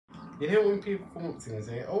You know when people come up to me and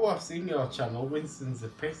say, "Oh, I've seen your channel, Winston's a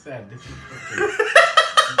pisshead." This is fucking...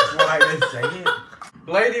 That's why they say it.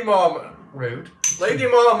 Lady Mormon. Rude. Lady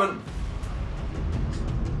Mormon.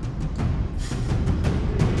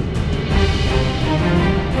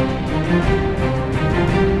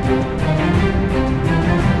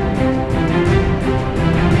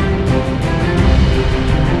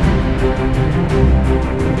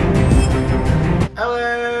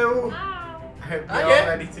 Hello! I hope you're all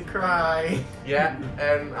ready to cry. Yeah,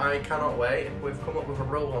 and I cannot wait. We've come up with a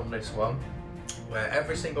rule on this one where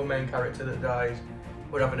every single main character that dies,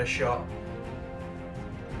 we're having a shot.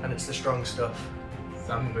 And it's the strong stuff.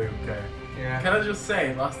 Sambuca. Yeah. Can I just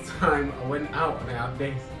say, last time I went out and I had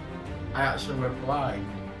this, I actually went blind.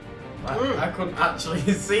 Like, I couldn't actually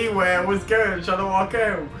see where I was going, trying to walk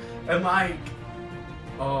home. And like,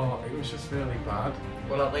 oh, it was just really bad.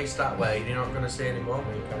 Well, at least that way you're not going to see any more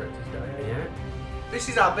main characters die. Yeah. This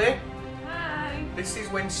is Abby. Hi. This is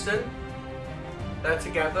Wynston. They're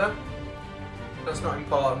together. That's not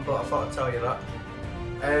important, but I thought I'd tell you that.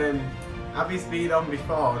 Abby's been on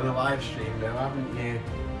before on a live stream though, haven't you?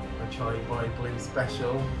 A Charlie Boy Blue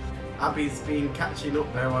special. Abby's been catching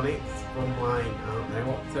up though on it from like, I don't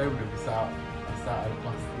know, October I started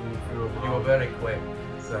blasting through them. You were very quick.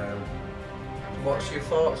 So, what's your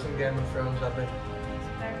thoughts on Game of Thrones, Abby? It's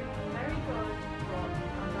very, very good, but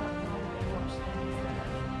I don't normally watch things that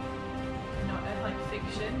are not like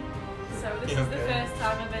fiction. So this is the first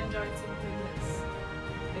time I've enjoyed something that's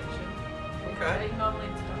fiction. Okay. I'm normally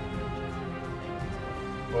into documentaries.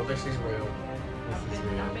 Well, this is real.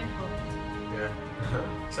 I've been hooked.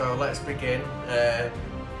 Yeah. So let's begin.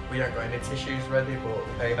 We haven't got any tissues ready, but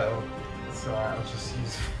hey ho. so I'll just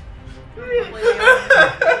use...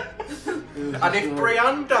 And if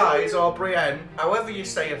Brienne dies, or Brienne, however you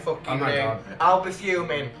say your fucking name, God. I'll be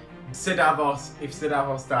fuming. Sid Davos, if Sid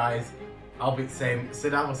Davos dies, I'll be the same.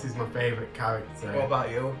 Sid Davos is my favourite character. What about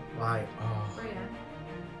you? Like, oh,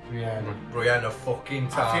 Brienne. Brienne a fucking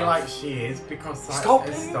time. I feel like she is because like, Stop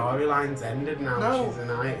her it. storyline's ended now. No. She's a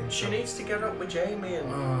knight and She stuff. needs to get up with Jamie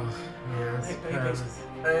and... Oh, yeah, I Hey, suppose.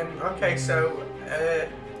 babies. Okay, so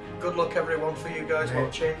good luck everyone for you guys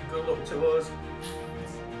watching. Good luck to us.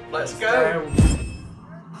 Let's go.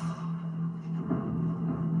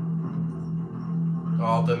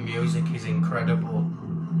 Oh, the music is incredible.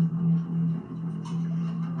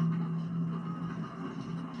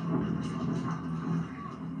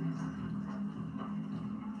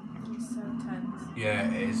 It's so tense. Yeah,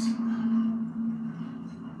 it is.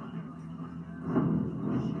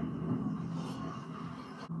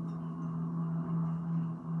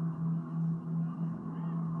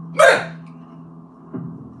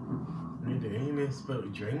 What are you doing? You need to spill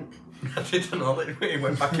your drink. I didn't know that it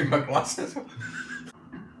went back in my glasses.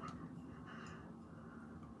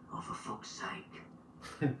 Oh, for fuck's sake.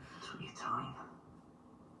 Took your time.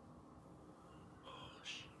 Oh,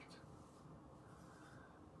 shit.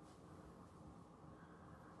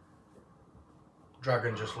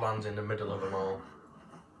 Dragon just lands in the middle of them all.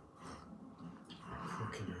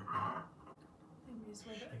 Fucking hell. Thing is,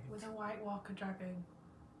 with a White Walker dragon,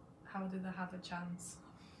 how do they have a chance?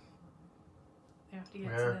 They have to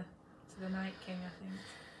get to the Night King, I think.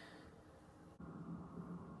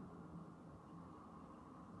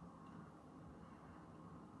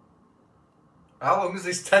 How long is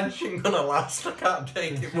this tension gonna last? I can't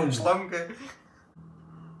take it much longer.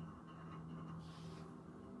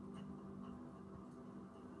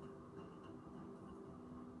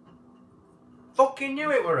 Fucking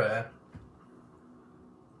knew it were her.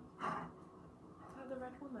 Oh, the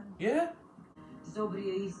red woman. Yeah?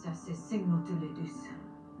 Zobria Isa se signo tuledus.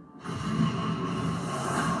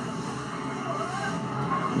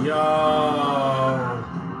 Yo!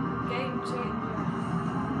 Game changer.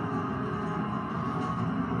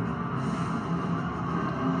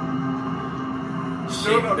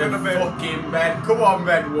 Still not Shit gonna the be. fucking bed. Come on,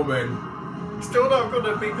 bed woman. Still not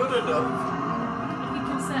gonna be good enough. If you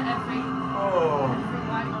can set every Oh.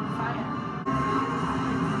 light on fire.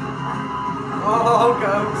 Oh,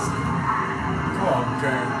 ghost. Come on,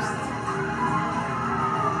 ghost.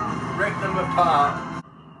 Rip them apart.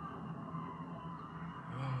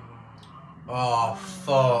 Oh,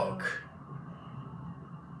 fuck.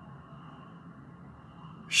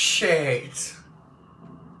 Shit.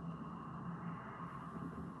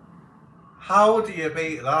 How do you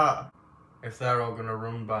beat that? If they're all gonna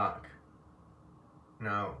run back.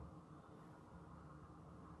 No.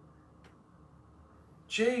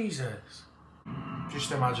 Jesus.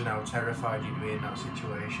 Just imagine how terrified you'd be in that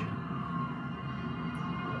situation.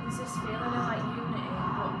 There's this feeling of like unity,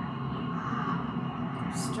 but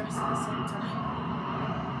stress at the same time.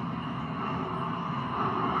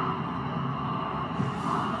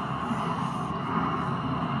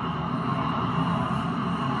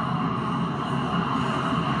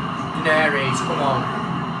 Please, come on.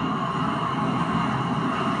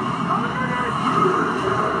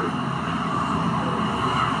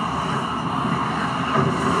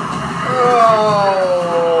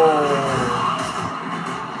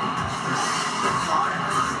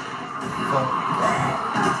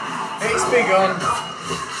 It's begun.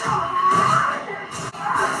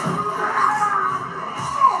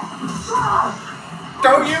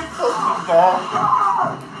 Don't you fucking ball.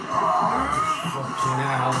 Fucking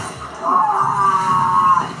hell.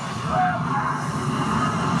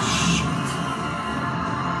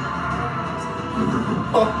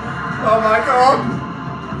 Oh my god.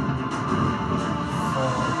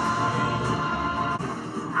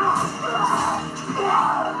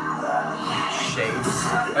 Shit.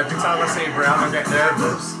 Every time I see Brown I get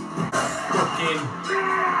nervous. Fucking.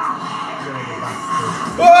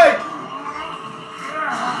 Oi!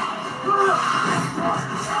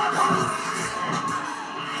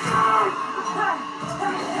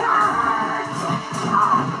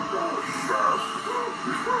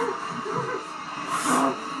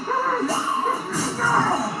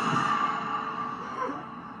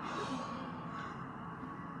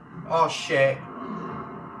 Oh shit.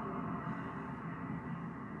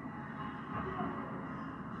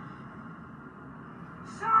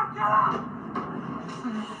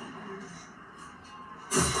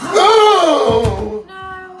 Oh!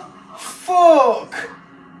 No. Fuck!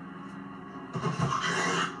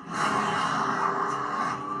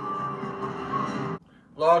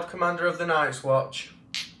 Lord Commander of the Night's Watch.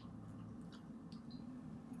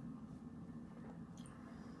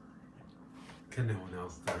 Can no one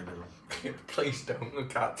else die now? Please don't, I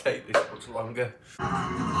can't take this much longer.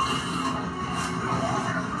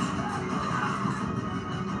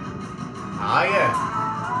 Ah, yeah.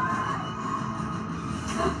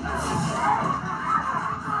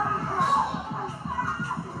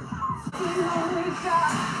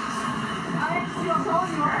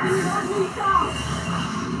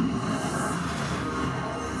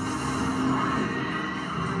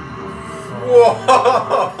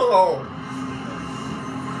 Whoa!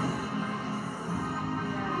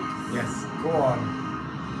 Yes, go on.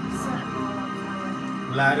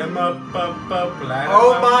 Light him up, light him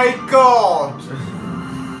Oh up. my god!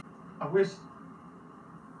 I wish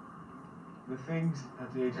the things I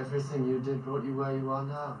did, everything you did brought you where you are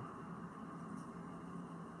now.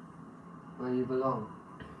 Where you belong.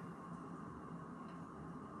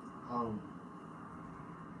 Home.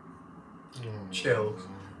 Chills.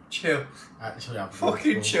 Chills. Actually, I'm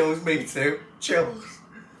Fucking chills, me too. Chills.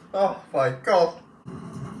 Oh my god. Did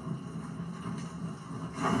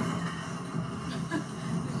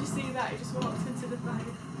you see that? He just walked into the fire.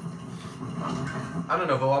 And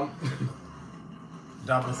another one.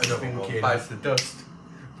 Davos is Another one thinking. bites the dust.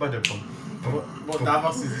 What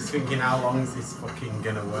Davos is thinking, how long is this fucking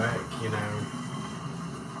gonna work, you know?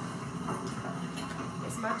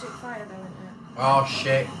 It's magic fire though, isn't it? Oh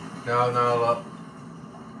shit. No, look.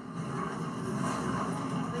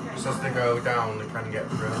 Just as they go down, they can get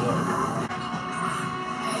through. Look.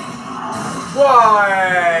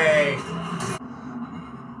 Why?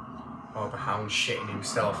 Oh, the hound's shitting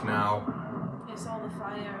himself now. It's all the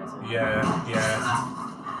fire as well. Yeah.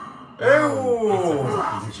 It's a Ooh!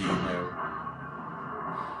 fucking Gino.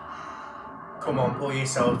 Come on, pull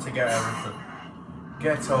yourself together.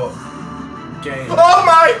 Get up. Get in. Oh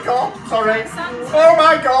my god! Sorry. Oh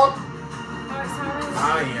my god! Oh, it's Harry.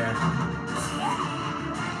 Ah, yeah.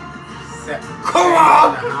 Set. Come on!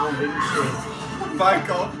 The hound and shit. My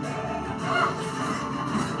god.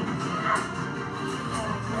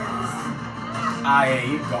 Ah, yeah,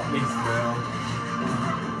 you got this, girl.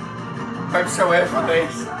 I'm so here for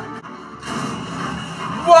this.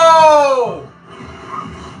 Whoa!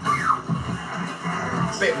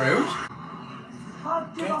 Bit rude.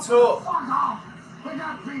 Get up. Fuck off! We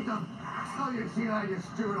can't beat them! Oh, you see that, you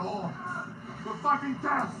stupid whore? We're fucking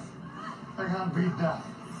death! They can't beat death.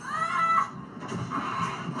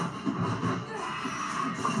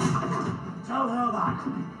 Tell her that.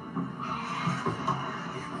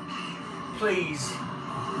 Please.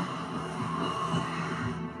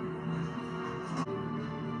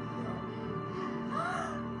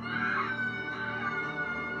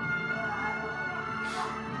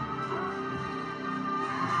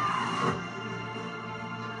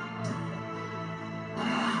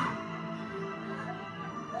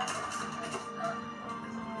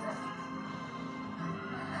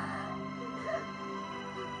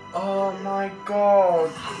 Oh my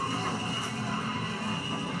god.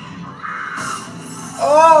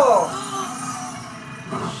 Oh!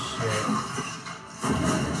 Shit.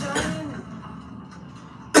 The giant.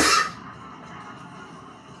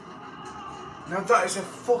 That is a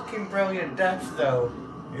fucking brilliant death, though.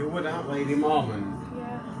 Who would that, Lady Mormon?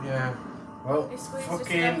 Yeah. Yeah. Well, He squeezed her to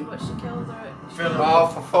fucking... death, but she killed her. Oh,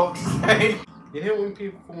 for fuck's sake. You know when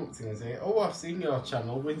people come up to me and say, "Oh, I've seen your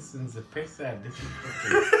channel, Winston's a pisshead." This is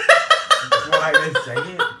fucking... That's why they say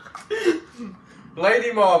it.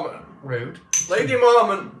 Lady Mormon. Rude. Lady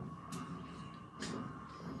Mormon.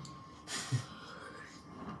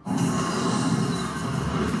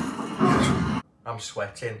 I'm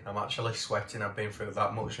sweating. I'm actually sweating. I've been through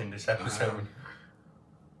that much in this episode.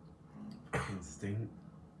 Instinct.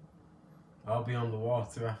 I'll be on the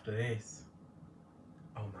water after this.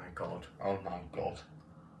 Oh my god. Oh my god.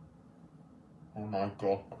 Oh my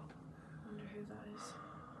god. I wonder who that is.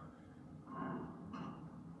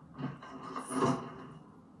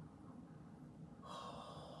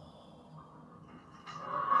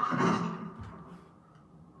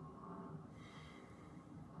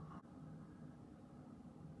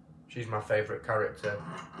 She's my favourite character.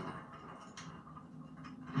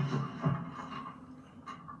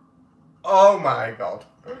 Oh my god.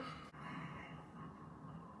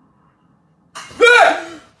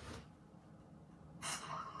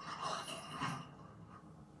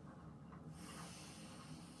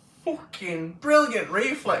 Fucking brilliant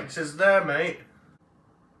reflexes there, mate.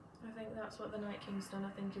 I think that's what the Night King's done. I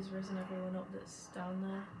think he's risen everyone up that's down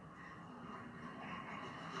there.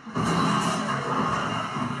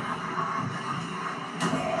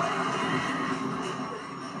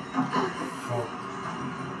 Fuck.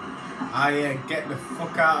 Get the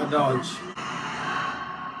fuck out of Dodge.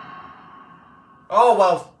 Oh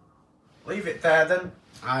well, leave it there then.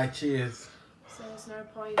 Cheers. So there's no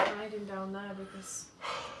point hiding down there because